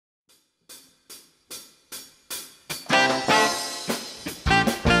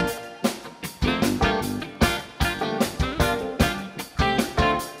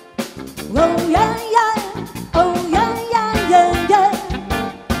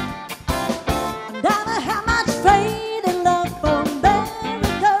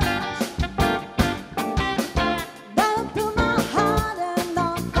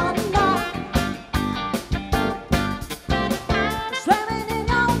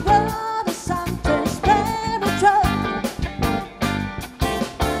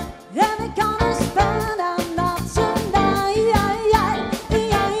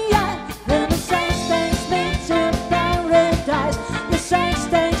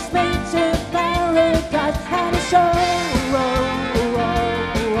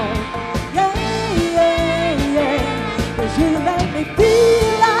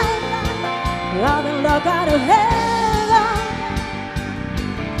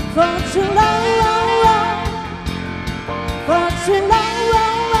for too long, for too long.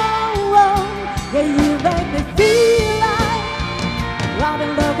 Yeah, you make me feel like Robin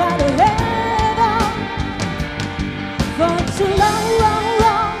look at the heaven. For too long,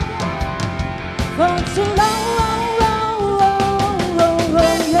 for too long.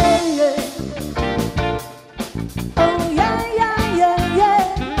 Yeah, yeah. Oh yeah, yeah, yeah, yeah.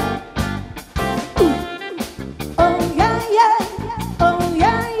 Oh yeah, yeah. Oh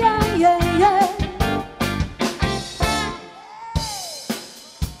yeah, yeah, yeah, yeah.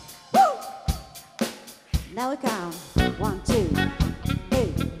 Woo! Now we count 1, 2,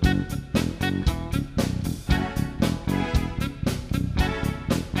 3.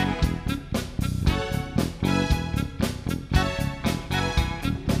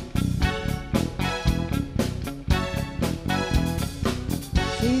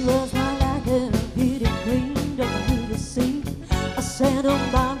 She was my light and a beauty queen, don't do the sea. I said, oh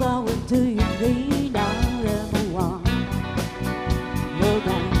mama, what do you mean? I'm the one. No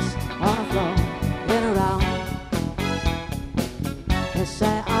dance on the floor, in around. They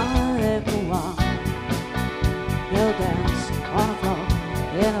say I'm the one. No dance on the floor,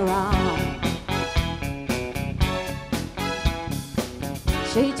 in around.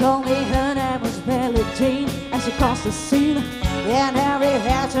 She told me her name was Billie Jean, and she crossed the scene, and every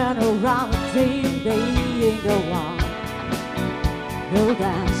hair turned around with dream being the one. Who'll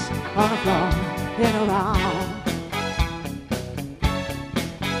dance on the floor in around.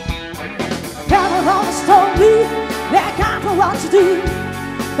 People always told me they can't know what to do.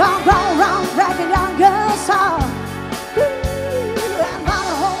 Don't go around breaking young girls' heart. And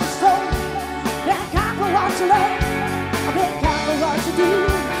mother always told me they can't know what to learn. They can't know what to do,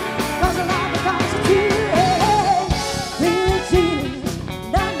 'cause a lot becomes a two.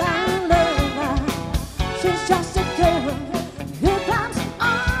 She's just a girl who climbs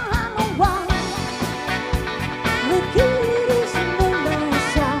on the wall. The kitties in the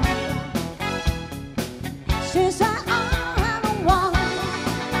sun. She's on the wall.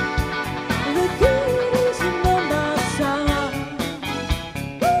 The kitties in the sun.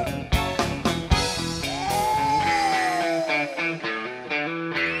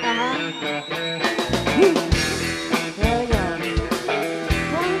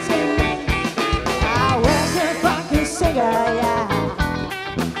 Yeah.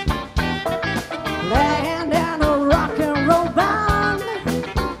 Laying down a rock and roll band.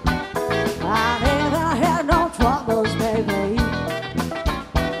 I never had no troubles, baby.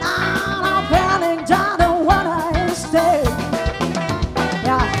 I'm bending down to one night stay.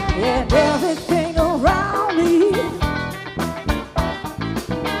 Yeah, and everything around me.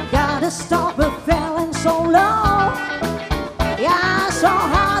 Gotta stop it feeling so low. Yeah, so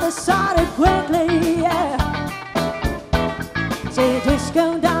hard to start it quickly, yeah. Just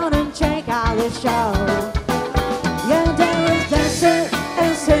go down and check out the show. Yeah, there is dancing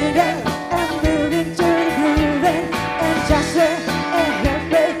and singing and moving to the grooving and just and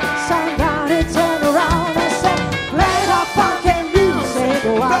hippie. Somebody turn around and say, play the funky music,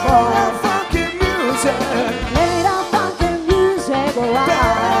 go on, boy. Play the funky music. Play the funky music, go on. Play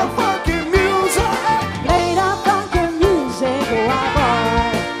the funky music. Play the funky music, go on, boy.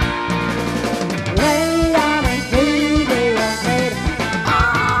 Lay down and groove it and play the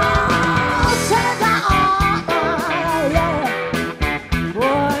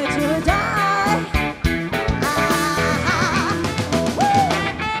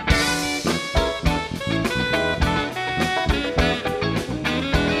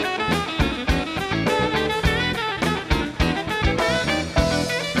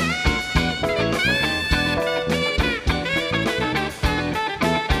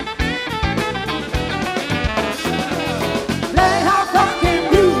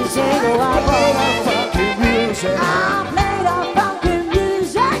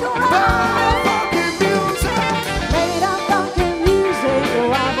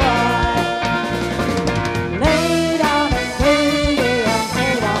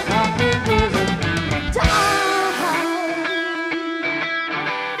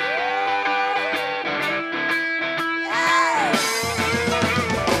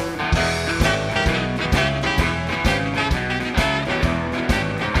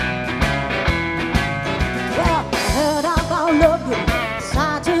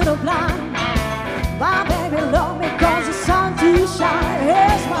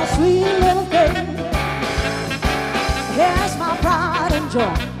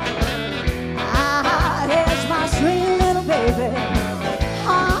joy. Ah, here's my sweet little baby.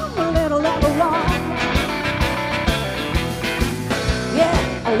 I'm a little level wrong. Yeah,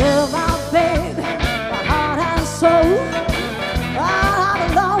 I love my baby, my heart and soul.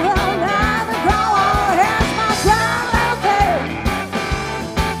 I'm alone.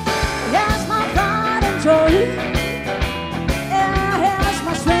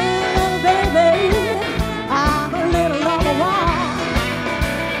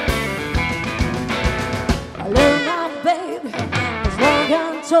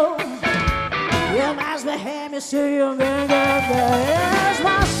 see you again. Yes,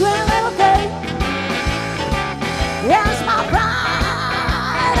 my sweet little babe. Yes, my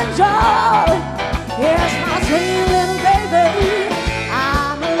pride and joy. Yes, my sweet little baby.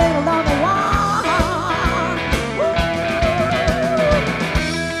 I'm a little number one. Woo.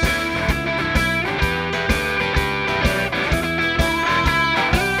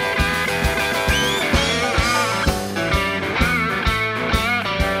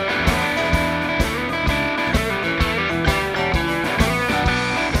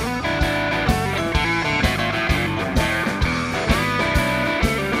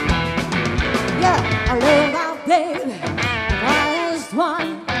 I love my baby, the brightest one.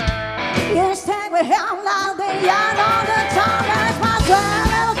 Yes, take me home like the young on the tongue. That's my sweet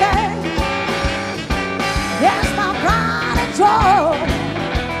little baby. Yes, my pride and joy.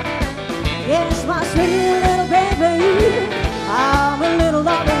 Yes, my sweet little baby. I'm a little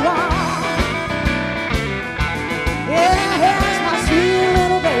number one. Yeah, yes, my sweet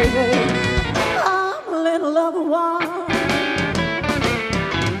little baby. I'm a little number one.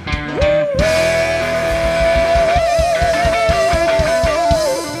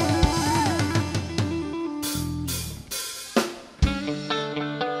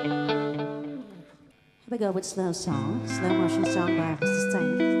 We go with slow song, slow motion song by Mr.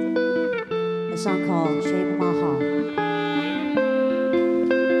 Stain. A song called Shape of My Heart.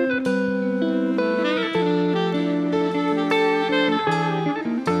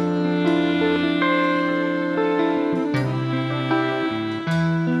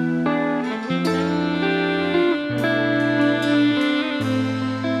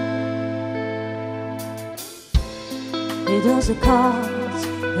 It doesn't cause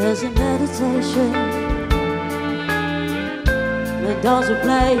as a meditation. There's a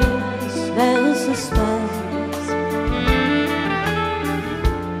place, there's a space.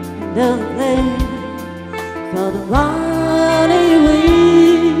 Another place for the body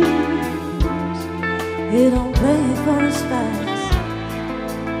wings. It don't play for a space.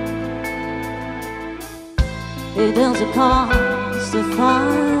 It doesn't cost to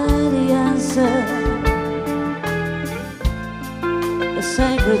find the answer. The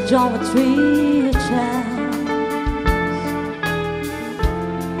sacred geometry of chance.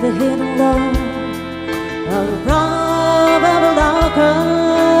 The hidden love of the probable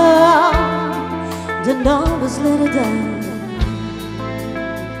outcome. The numbers little down.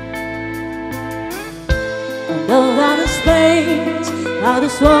 I know that the spades are the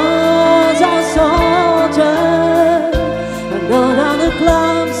swords of soldiers. I know that the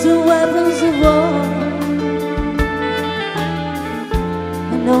clubs are weapons of war.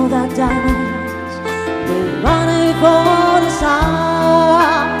 I know that diamonds been running for the sun.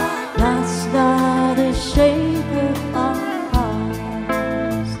 That's not the shape of our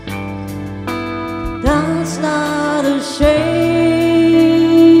hearts. That's not the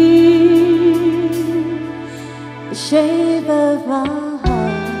shape of our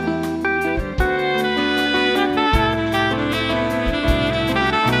hearts.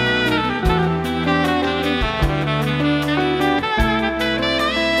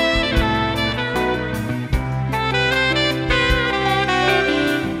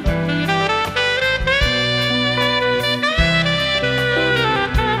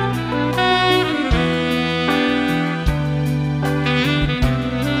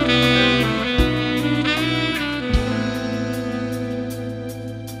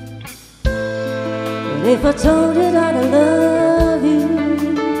 If I told you that I love you,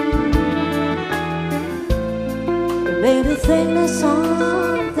 you made me think there's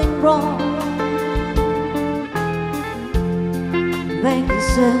something wrong. Make you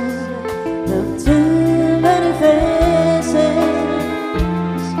say there are too many faces.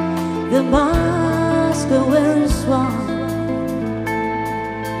 The mask I wear is wrong.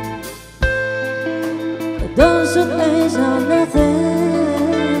 But those who place are nothing.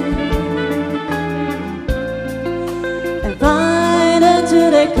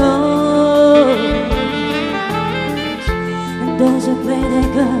 Till they come, and those who play their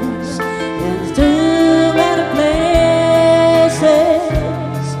guns in too many places,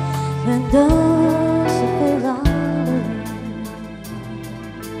 and those who play lonely.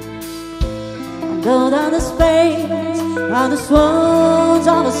 I know that the spades are the swords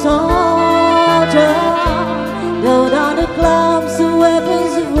of a soldier. Know that the clubs are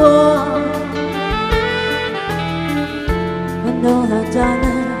weapons of war. Know that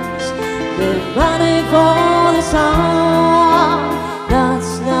diamonds been running for the sun.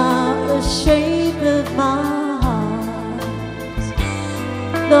 That's not the shape of my heart.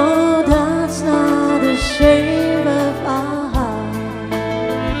 No, that's not the shape of our heart.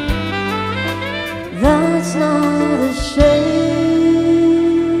 That's not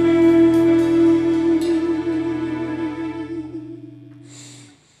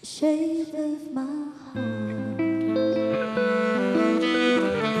shape of my